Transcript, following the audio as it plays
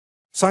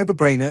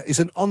Cyberbrainer is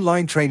an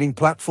online training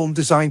platform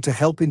designed to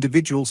help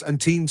individuals and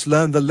teams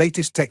learn the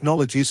latest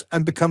technologies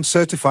and become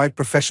certified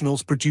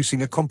professionals,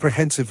 producing a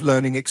comprehensive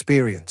learning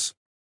experience.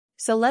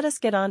 So let us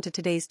get on to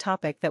today's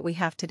topic that we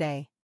have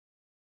today.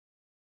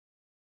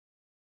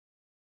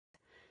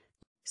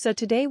 So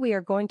today we are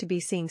going to be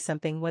seeing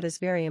something what is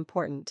very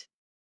important.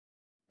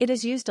 It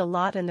is used a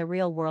lot in the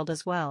real world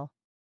as well.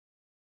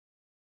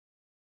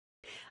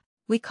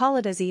 We call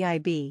it as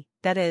EIB,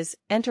 that is,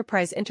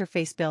 Enterprise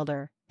Interface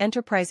Builder.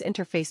 Enterprise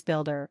Interface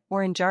Builder,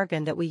 or in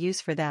jargon that we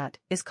use for that,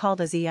 is called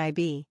as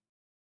EIB.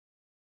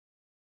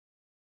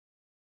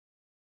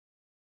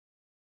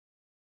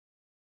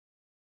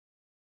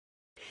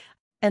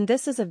 And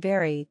this is a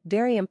very,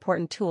 very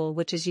important tool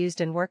which is used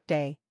in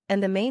Workday,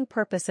 and the main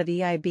purpose of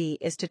EIB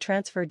is to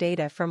transfer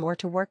data from or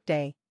to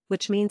Workday,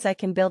 which means I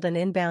can build an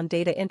inbound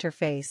data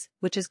interface,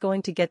 which is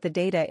going to get the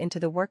data into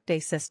the Workday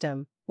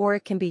system, or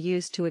it can be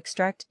used to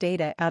extract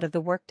data out of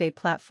the Workday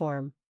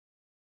platform.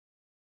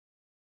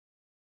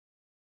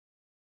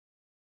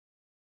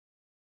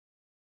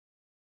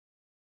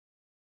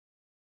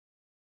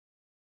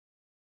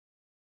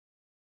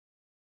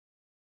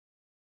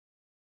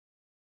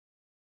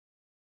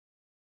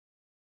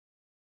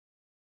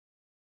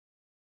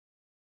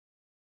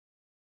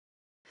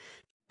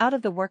 Out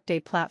of the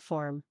Workday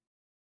platform.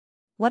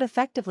 What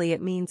effectively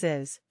it means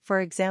is, for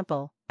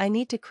example, I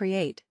need to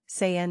create,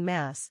 say en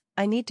masse,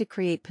 I need to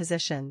create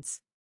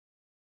positions.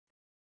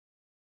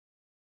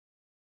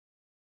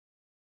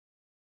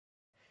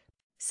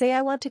 Say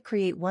I want to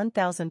create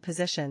 1,000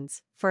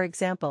 positions, for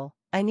example,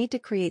 I need to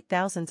create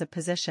thousands of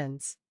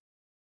positions.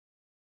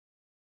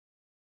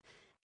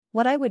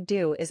 What I would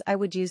do is I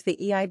would use the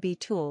EIB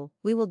tool.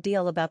 We will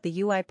deal about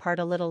the UI part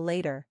a little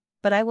later,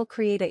 but I will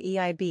create a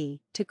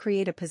EIB to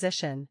create a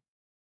position.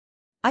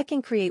 I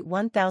can create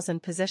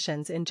 1,000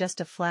 positions in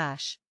just a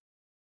flash.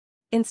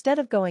 Instead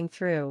of going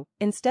through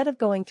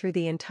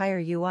the entire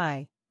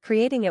UI,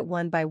 creating it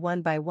one by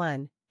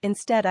one,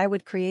 instead I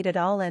would create it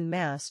all en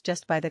masse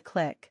just by the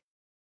click.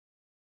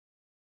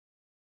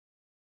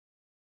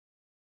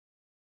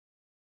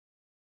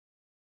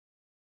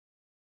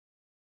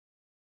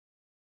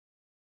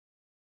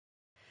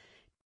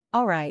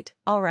 Alright,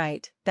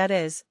 that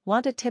is,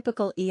 what a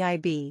typical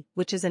EIB,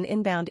 which is an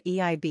inbound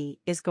EIB,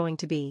 is going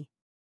to be.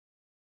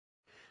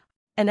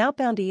 An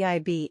outbound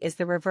EIB is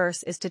the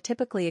reverse, is to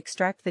typically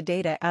extract the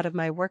data out of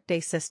my Workday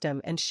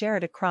system and share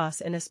it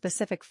across in a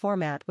specific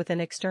format with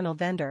an external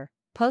vendor,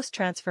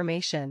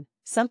 post-transformation,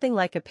 something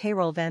like a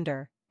payroll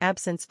vendor,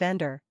 absence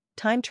vendor,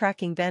 time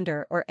tracking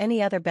vendor or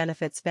any other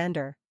benefits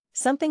vendor,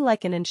 something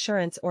like an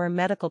insurance or a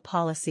medical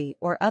policy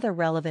or other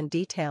relevant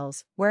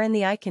details, wherein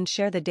I can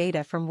share the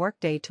data from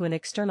Workday to an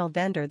external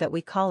vendor that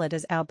we call it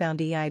as outbound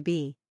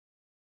EIB.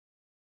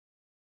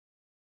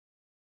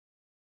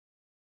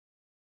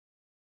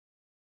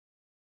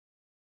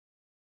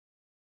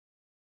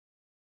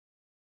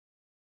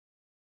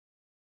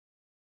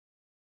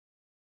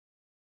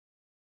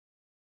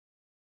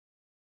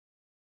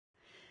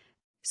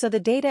 So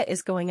the data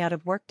is going out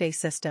of Workday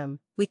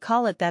system, we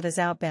call it that as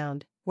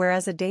outbound,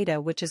 whereas a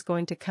data which is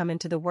going to come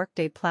into the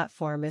Workday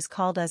platform is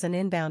called as an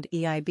inbound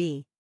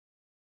EIB.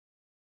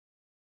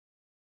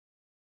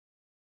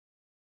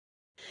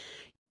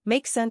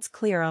 Make sense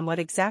clear on what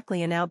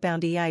exactly an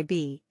outbound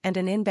EIB and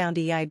an inbound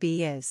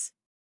EIB is.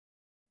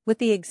 With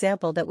the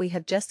example that we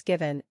have just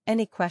given,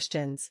 any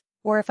questions,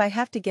 or if I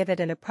have to give it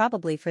in a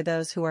probably for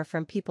those who are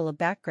from people of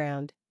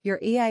background, your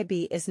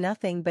EIB is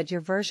nothing but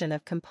your version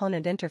of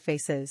component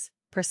interfaces,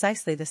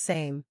 precisely the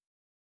same.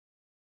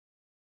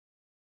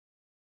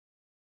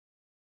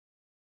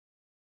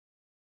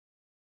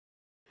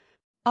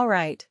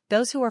 Alright,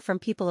 those who are from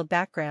people of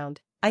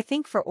background, I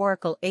think for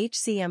Oracle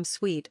HCM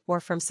Suite or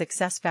from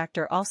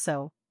SuccessFactors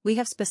also, we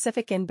have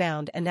specific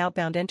inbound and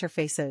outbound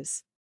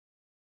interfaces.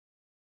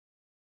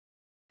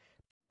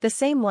 The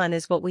same one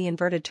is what we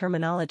inverted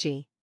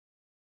terminology.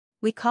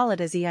 We call it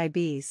as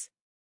EIBs.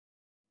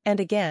 And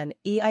again,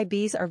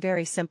 EIBs are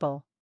very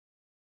simple.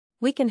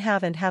 We can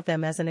have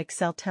them as an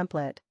Excel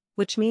template,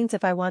 which means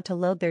if I want to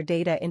load their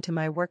data into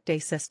my Workday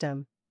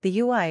system, the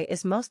UI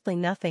is mostly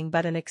nothing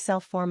but an Excel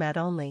format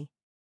only.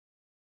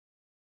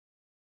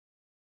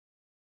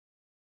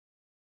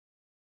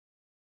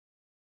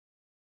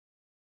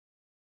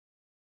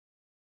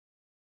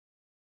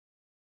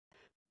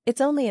 It's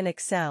only in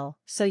Excel,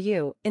 so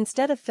you,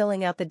 instead of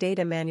filling out the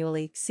data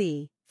manually,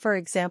 see, for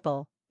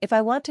example, if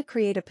I want to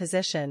create a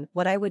position,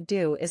 what I would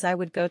do is I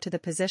would go to the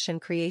position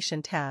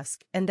creation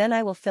task and then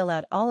I will fill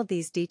out all of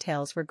these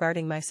details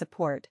regarding my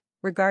support,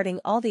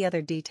 regarding all the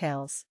other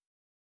details.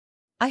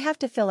 I have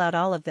to fill out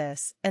all of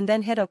this and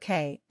then hit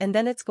OK, and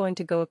then it's going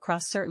to go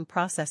across certain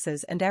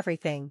processes and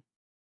everything.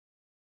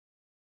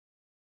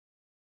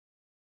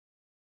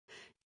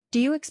 Do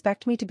you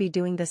expect me to be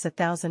doing this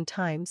 1,000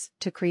 times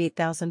to create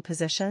 1,000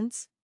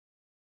 positions?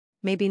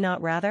 Maybe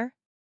not rather?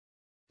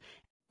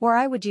 Or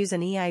I would use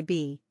an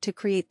EIB to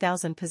create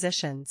 1,000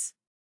 positions.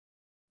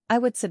 I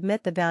would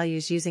submit the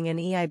values using an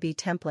EIB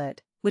template,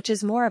 which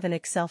is more of an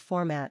Excel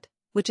format,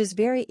 which is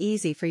very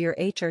easy for your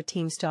HR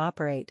teams to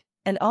operate,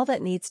 and all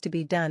that needs to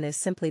be done is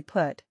simply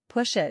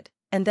push it,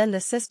 and then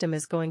the system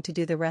is going to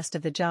do the rest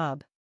of the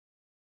job.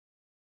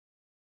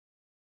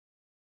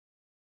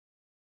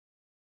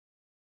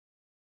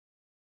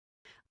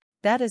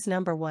 That is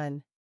number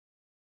 1.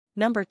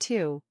 Number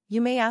 2,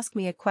 you may ask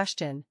me a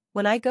question: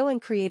 when I go and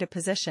create a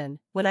position,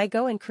 what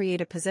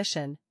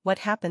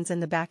happens in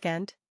the back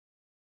end?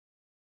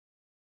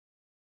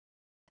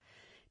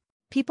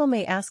 People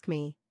may ask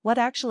me, what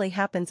actually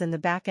happens in the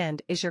back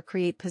end is your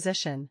create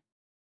position.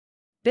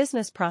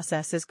 Business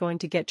process is going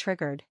to get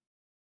triggered.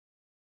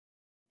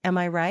 Am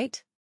I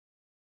right?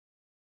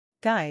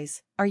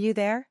 Guys, are you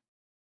there?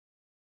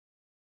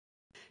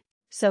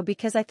 So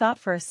because I thought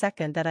for a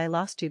second that I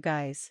lost you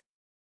guys.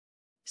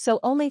 So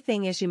only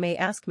thing is, you may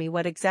ask me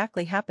what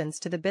exactly happens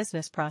to the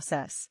business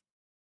process.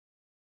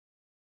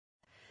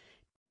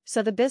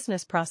 So the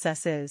business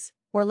process is,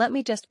 or let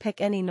me just pick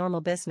any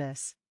normal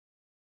business.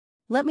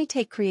 Let me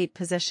take create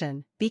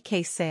position,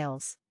 BK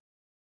sales.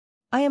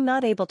 I am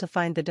not able to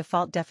find the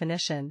default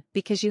definition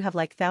because you have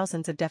like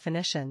thousands of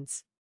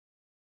definitions.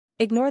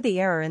 Ignore the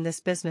error in this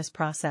business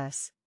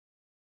process.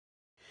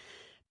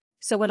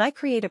 So when I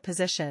create a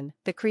position,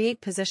 the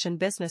create position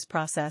business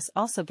process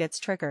also gets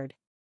triggered.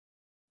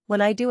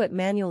 When I do it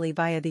manually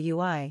via the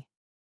UI.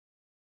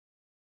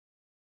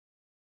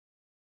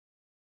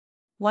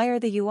 Why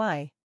the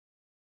UI?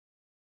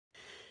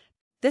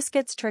 This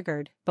gets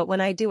triggered, but when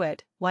I do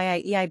it,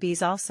 via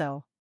EIBs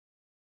also.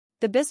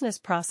 The business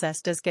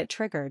process does get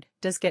triggered.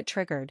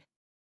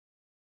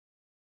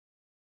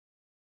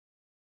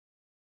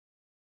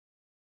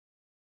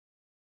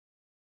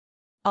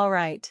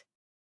 Alright.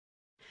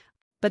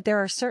 But there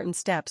are certain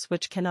steps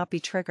which cannot be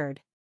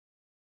triggered.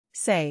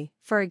 Say,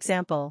 for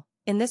example,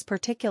 in this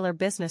particular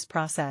business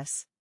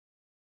process,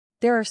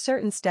 there are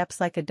certain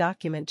steps like a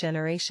document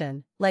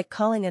generation, like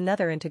calling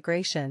another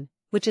integration,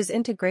 which is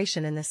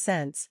integration in the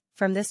sense,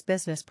 from this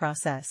business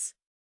process.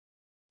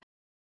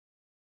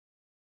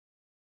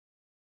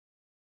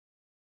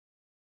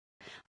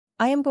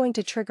 I am going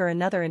to trigger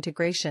another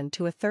integration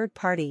to a third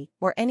party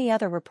or any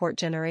other report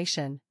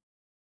generation.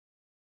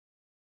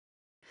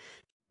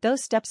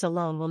 Those steps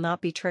alone will not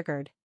be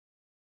triggered.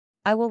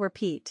 I will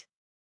repeat.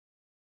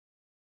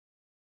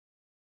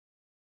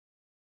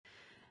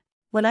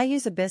 When I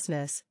use an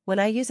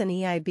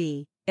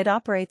EIB, it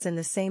operates in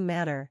the same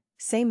manner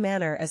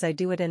as I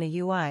do it in a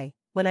UI,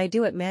 when I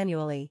do it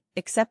manually,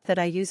 except that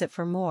I use it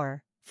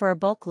for a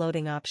bulk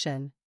loading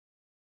option.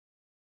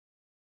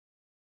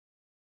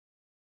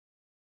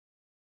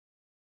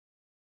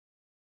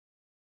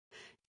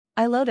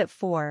 I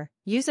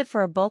use it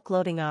for a bulk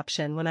loading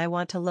option when I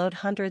want to load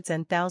hundreds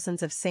and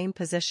thousands of same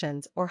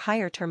positions or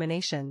hire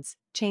terminations,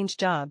 change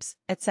jobs,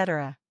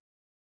 etc.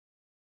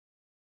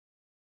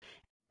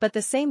 But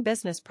the same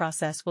business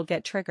process will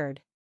get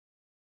triggered.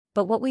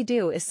 But what we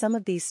do is some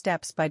of these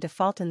steps by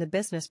default in the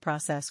business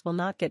process will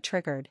not get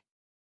triggered.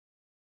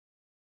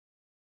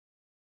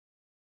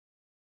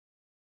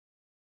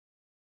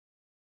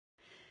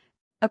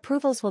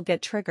 Approvals will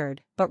get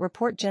triggered, but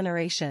report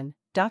generation,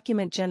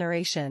 document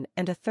generation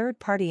and a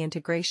third-party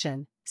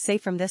integration, say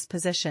from this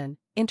position,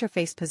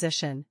 interface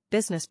position,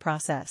 business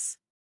process.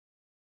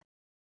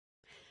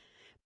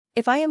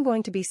 If I am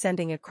going to be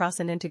sending across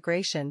an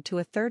integration to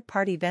a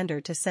third-party vendor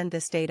to send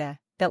this data,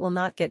 that will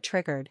not get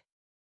triggered.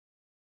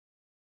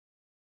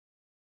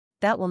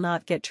 That will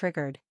not get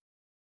triggered.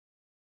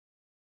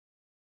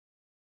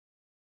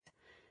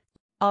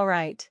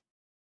 Alright.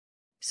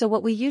 So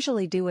what we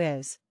usually do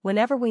is,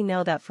 whenever we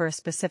know that for a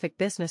specific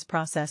business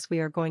process we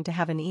are going to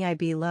have an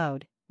EIB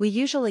load, we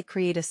usually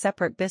create a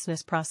separate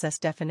business process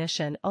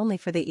definition only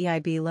for the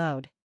EIB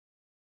load.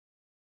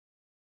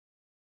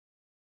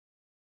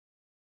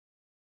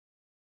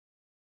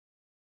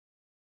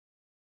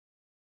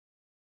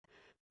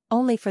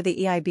 Only for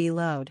the EIB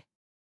load.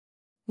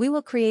 We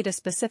will create a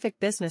specific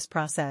business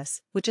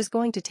process, which is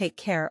going to take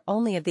care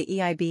only of the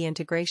EIB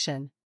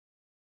integration.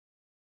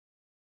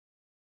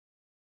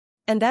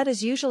 And that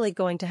is usually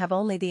going to have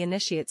only the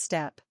initiate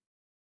step.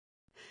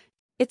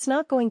 It's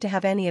not going to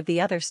have any of the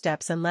other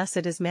steps unless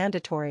it is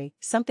mandatory,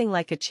 something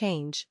like a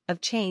change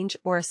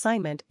or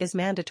assignment is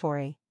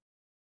mandatory.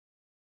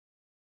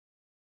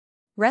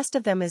 Rest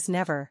of them is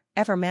never,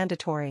 ever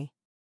mandatory.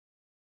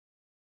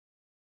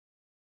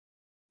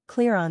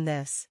 Clear on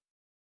this?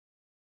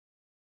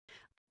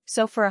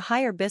 So for a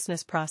higher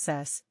business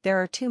process,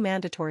 there are two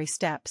mandatory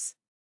steps.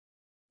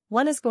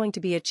 One is going to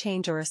be a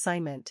change or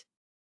assignment.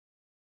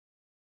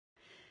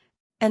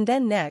 And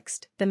then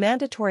next, the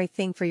mandatory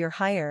thing for your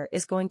hire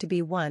is going to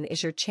be one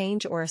is your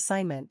change or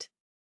assignment.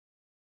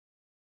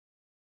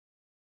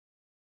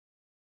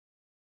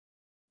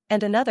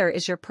 And another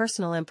is your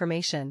personal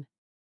information.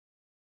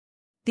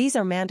 These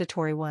are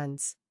mandatory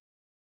ones.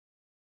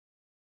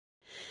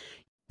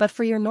 But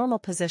for your normal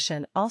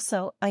position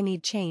also, I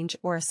need change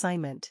or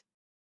assignment.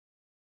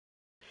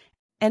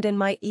 And in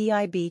my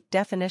EIB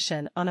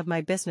definition of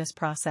my business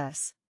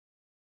process,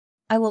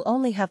 I will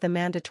only have the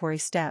mandatory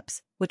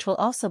steps, which will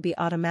also be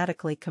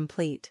automatically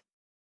complete.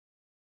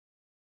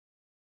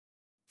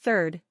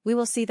 Third, we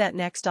will see that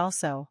next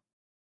also.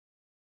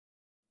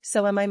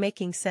 So am I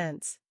making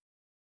sense?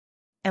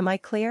 Am I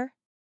clear?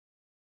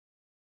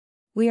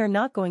 We are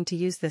not going to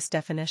use this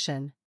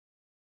definition.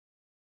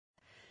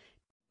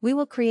 We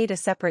will create a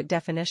separate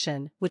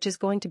definition which is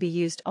going to be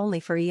used only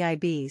for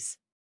EIBs.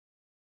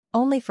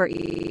 Only for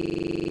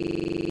EIBs.